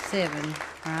number 7,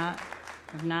 right,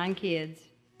 of 9 kids.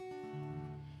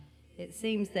 It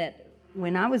seems that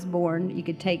when I was born, you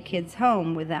could take kids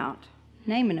home without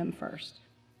naming them first.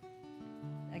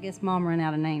 I guess Mom ran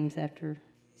out of names after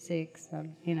 6, so,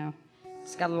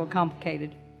 it's got a little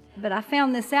complicated. But I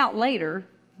found this out later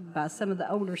by some of the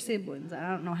older siblings. I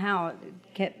don't know how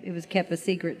it was kept a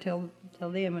secret till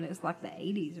then, when it was like the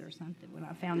 80s or something when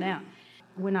I found out.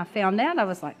 When I found out, I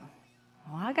was like,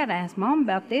 well, I got to ask Mom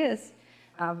about this.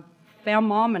 I found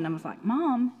Mom, and I was like,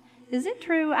 Mom, is it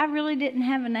true I really didn't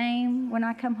have a name when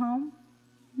I come home?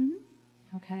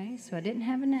 Okay, so I didn't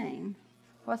have a name.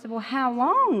 Well, I said, well, how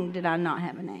long did I not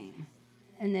have a name?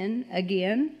 And then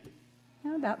again,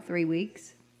 about 3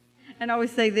 weeks. And I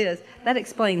always say this, that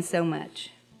explains so much.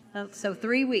 So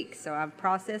 3 weeks, so I'm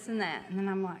processing that. And then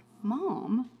I'm like,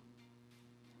 Mom,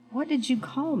 what did you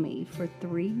call me for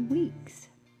 3 weeks?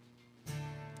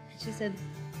 She said,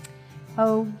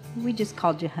 oh, we just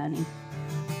called you Honey.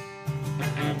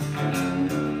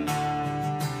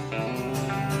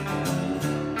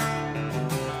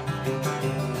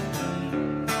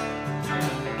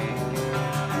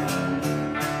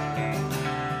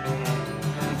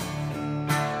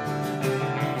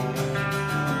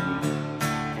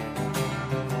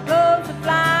 Birds are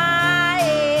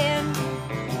flying,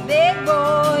 big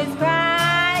boys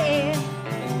crying,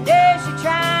 there's you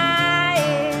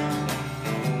trying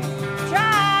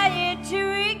to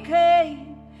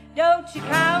reclaim. Don't you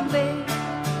call me,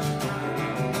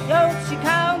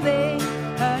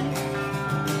 honey,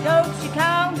 don't you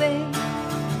call me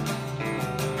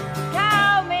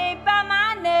by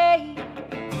my name.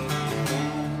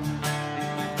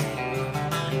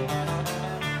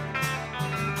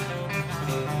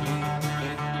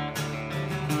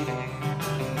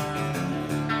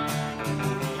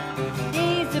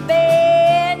 Days are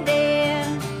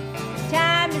bending,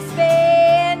 time is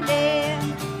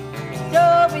spending,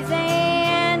 stories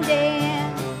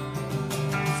ending,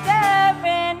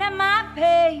 stirring in my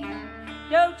pain.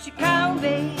 Don't you call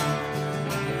me,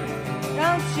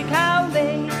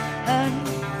 honey,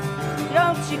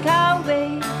 don't you call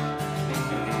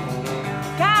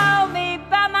me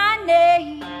by my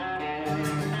name.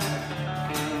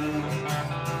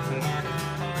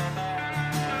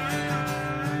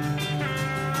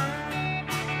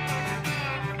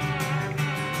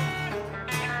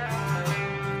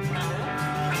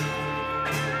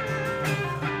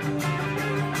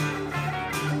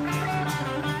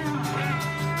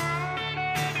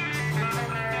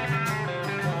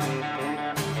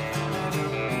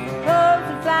 Birds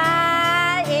are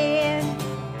flying,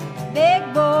 big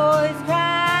boys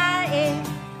crying,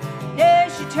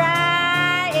 there's you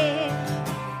trying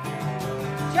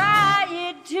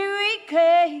to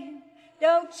reclaim.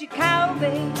 Don't you call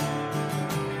me,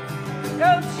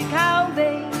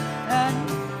 honey,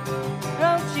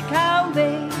 don't you call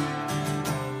me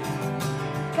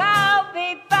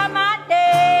by my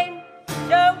name.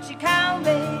 Don't you call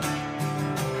me,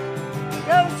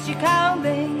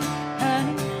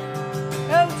 honey,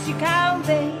 don't you call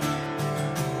me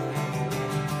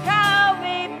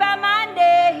by my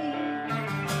name,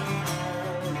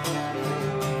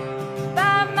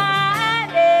 by my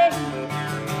name.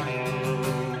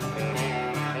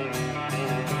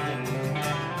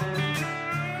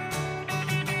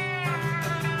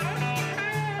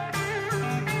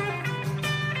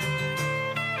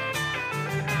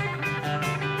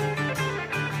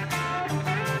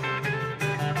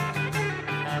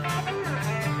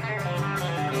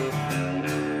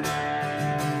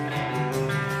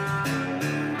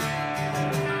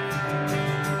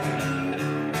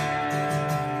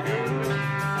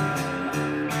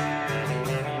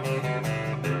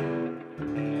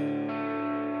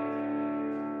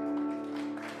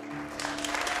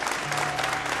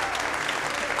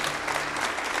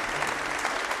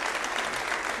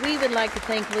 We would like to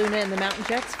thank Luna and the Mountain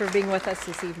Jets for being with us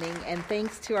this evening, and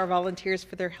thanks to our volunteers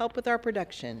for their help with our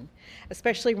production,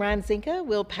 especially Ryan Zinka,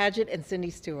 Will Paget, and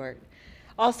Cindy Stewart.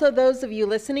 Also, those of you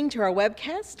listening to our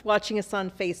webcast, watching us on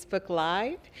Facebook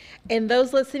Live, and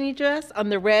those listening to us on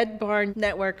the Red Barn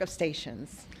network of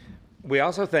stations. We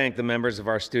also thank the members of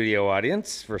our studio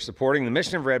audience for supporting the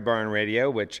mission of Red Barn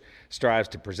Radio, which strives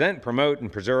to present, promote,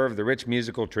 and preserve the rich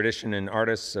musical tradition and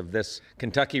artists of this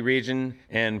Kentucky region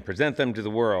and present them to the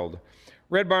world.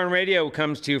 Red Barn Radio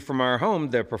comes to you from our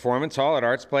home, the Performance Hall at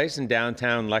Arts Place in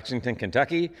downtown Lexington,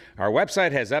 Kentucky. Our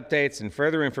website has updates and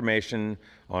further information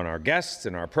on our guests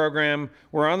and our program.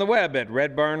 We're on the web at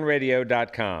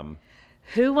redbarnradio.com.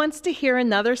 Who wants to hear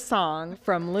another song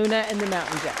from Luna and the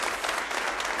Mountain Jets?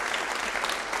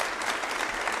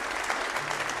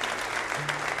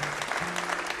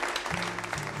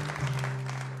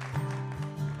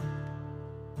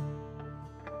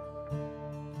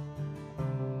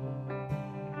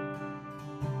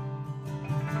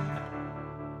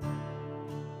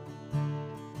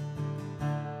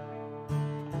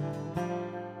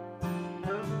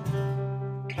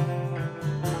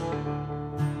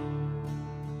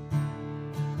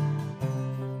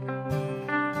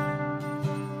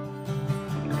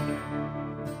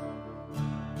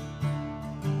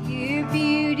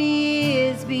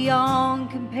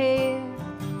 pear.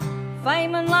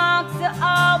 Fame unlocks the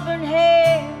auburn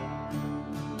hair.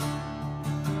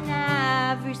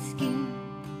 Ivory skin,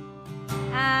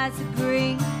 eyes of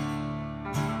green.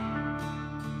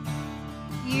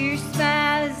 Your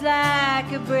smile is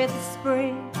like a breath of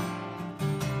spring.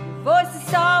 Your voice is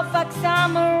soft like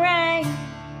summer rain.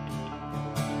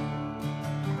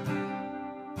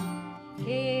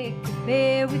 Can't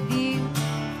compare with you.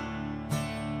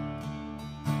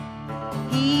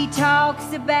 He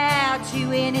talks about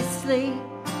you in his sleep.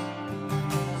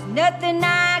 There's nothing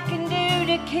I can do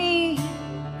to keep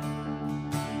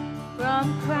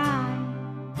from crying.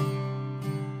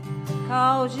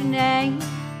 Calls your name.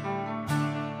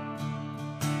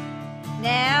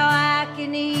 Now I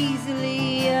can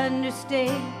easily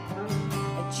understand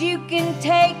that you can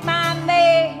take my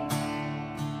man.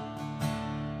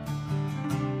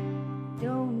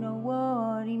 Don't know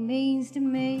what he means to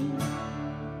me.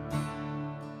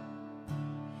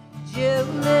 Jolene,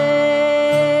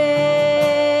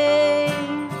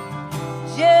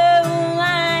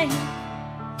 Jolene,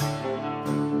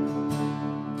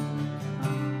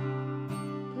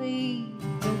 please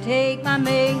don't take my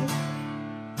man.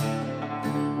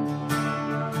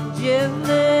 Jolene,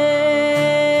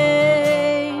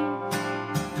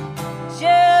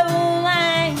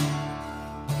 Jolene,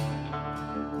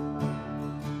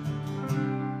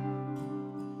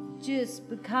 just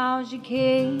because you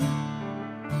can.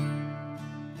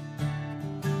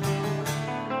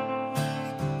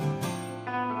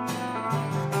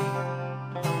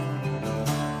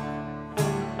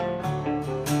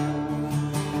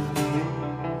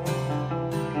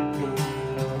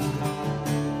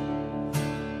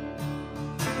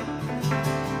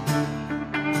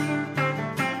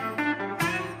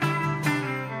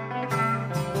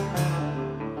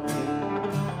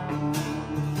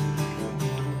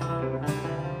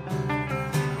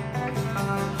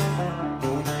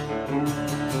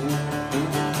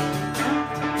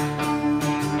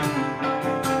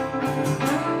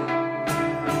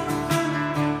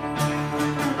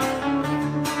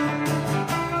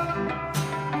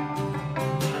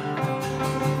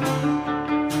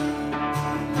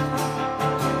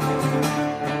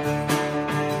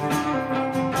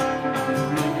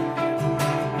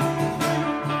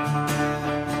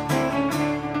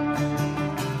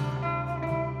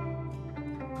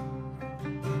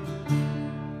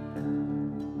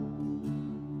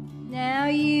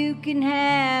 Can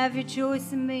have your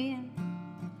choice of men,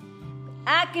 but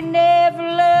I can never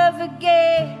love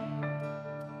again.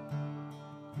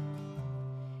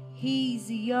 He's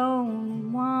the only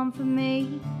one for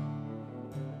me.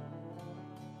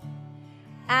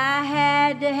 I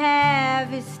had to have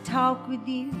this talk with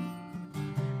you.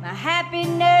 My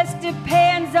happiness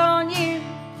depends on you.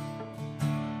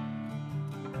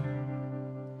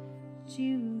 What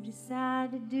you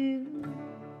decide to do.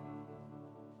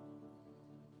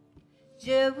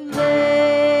 Jolene,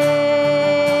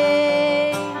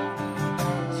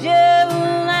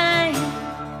 Jolene,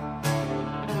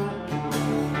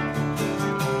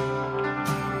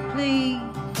 please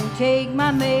don't take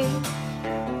my man.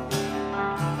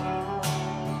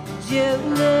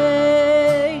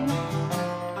 Jolene,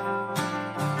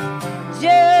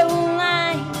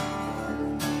 Jolene,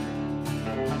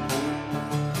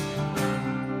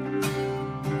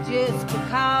 just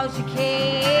because you can.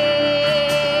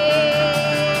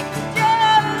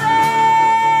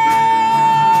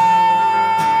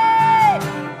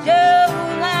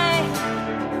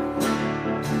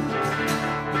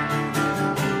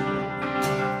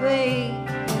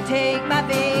 Take my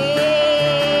bed,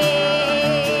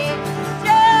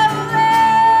 Jolene.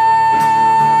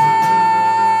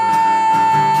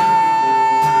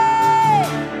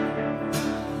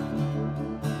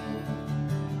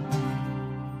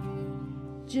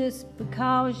 Just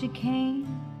because you can,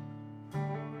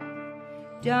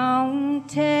 don't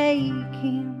take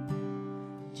him.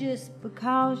 Just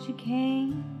because you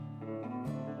can.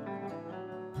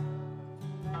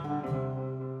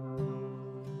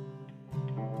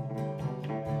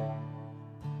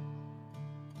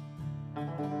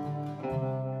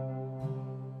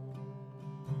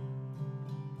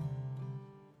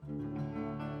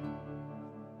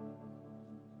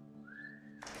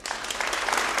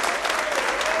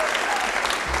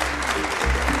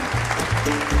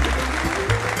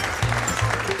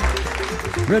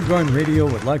 Red Barn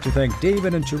Radio would like to thank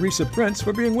David and Teresa Prince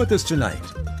for being with us tonight.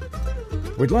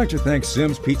 We'd like to thank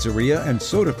Simms Pizzeria and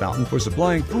Soda Fountain for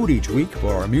supplying food each week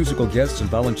for our musical guests and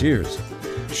volunteers.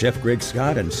 Chef Greg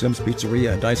Scott and Simms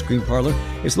Pizzeria and Ice Cream Parlor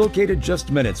is located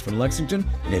just minutes from Lexington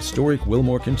in historic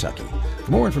Wilmore, Kentucky.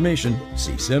 For more information,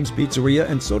 see Simms Pizzeria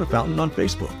and Soda Fountain on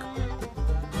Facebook.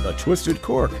 The Twisted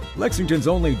Cork, Lexington's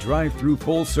only drive-through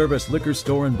full-service liquor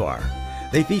store and bar.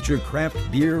 They feature craft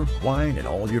beer, wine, and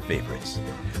all your favorites.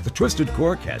 The Twisted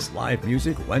Cork has live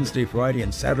music Wednesday, Friday,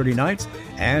 and Saturday nights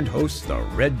and hosts the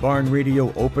Red Barn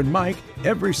Radio Open Mic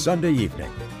every Sunday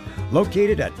evening.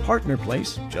 Located at Partner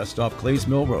Place, just off Clays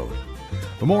Mill Road.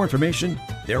 For more information,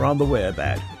 they're on the web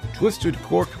at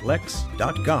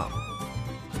twistedcorklex.com.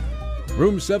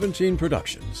 Room 17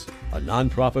 Productions, a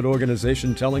nonprofit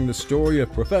organization telling the story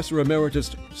of Professor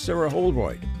Emeritus Sarah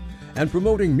Holroyd and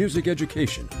promoting music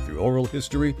education through oral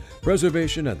history,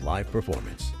 preservation, and live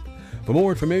performance. For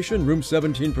more information, Room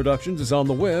 17 Productions is on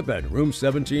the web at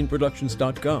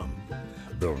room17productions.com.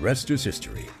 The rest is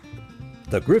history.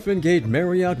 The Griffin Gate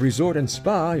Marriott Resort and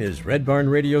Spa is Red Barn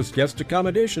Radio's guest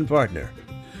accommodation partner,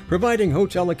 providing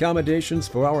hotel accommodations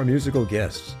for our musical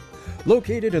guests.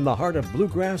 Located in the heart of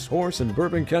bluegrass, horse, and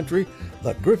bourbon country,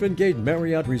 the Griffin Gate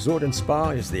Marriott Resort and Spa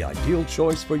is the ideal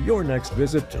choice for your next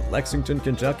visit to Lexington,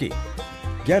 Kentucky.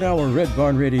 Get our Red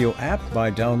Barn Radio app by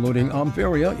downloading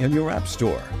Omvaria in your app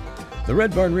store. The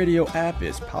Red Barn Radio app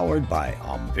is powered by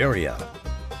Omvaria.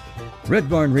 Red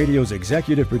Barn Radio's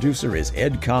executive producer is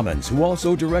Ed Commons, who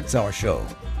also directs our show.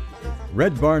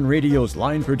 Red Barn Radio's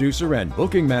line producer and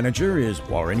booking manager is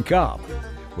Warren Cobb.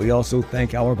 We also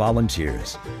thank our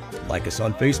volunteers. Like us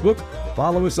on Facebook,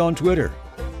 follow us on Twitter.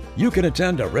 You can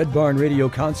attend a Red Barn Radio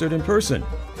concert in person.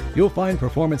 You'll find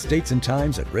performance dates and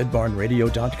times at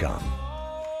redbarnradio.com.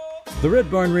 The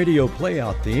Red Barn Radio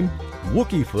playout theme,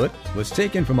 Wookie Foot, was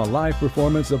taken from a live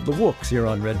performance of the Wooks here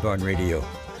on Red Barn Radio.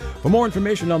 For more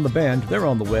information on the band, they're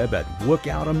on the web at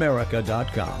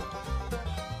wookoutamerica.com.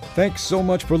 Thanks so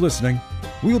much for listening.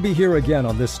 We'll be here again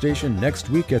on this station next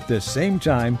week at this same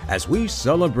time as we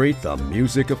celebrate the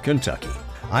music of Kentucky.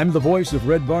 I'm the voice of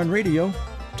Red Barn Radio,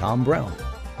 Tom Brown.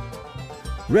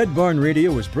 Red Barn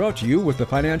Radio is brought to you with the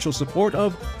financial support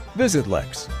of Visit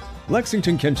Lex,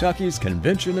 Lexington, Kentucky's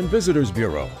Convention and Visitors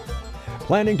Bureau.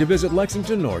 Planning to visit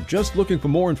Lexington or just looking for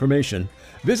more information,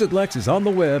 Visit Lex is on the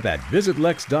web at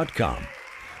visitlex.com.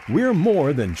 We're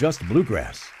more than just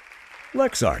bluegrass.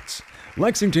 Lex Arts,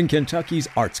 Lexington, Kentucky's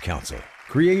Arts Council,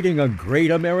 creating a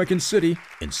great American city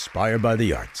inspired by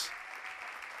the arts.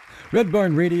 Red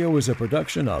Barn Radio is a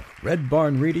production of Red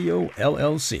Barn Radio,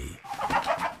 LLC.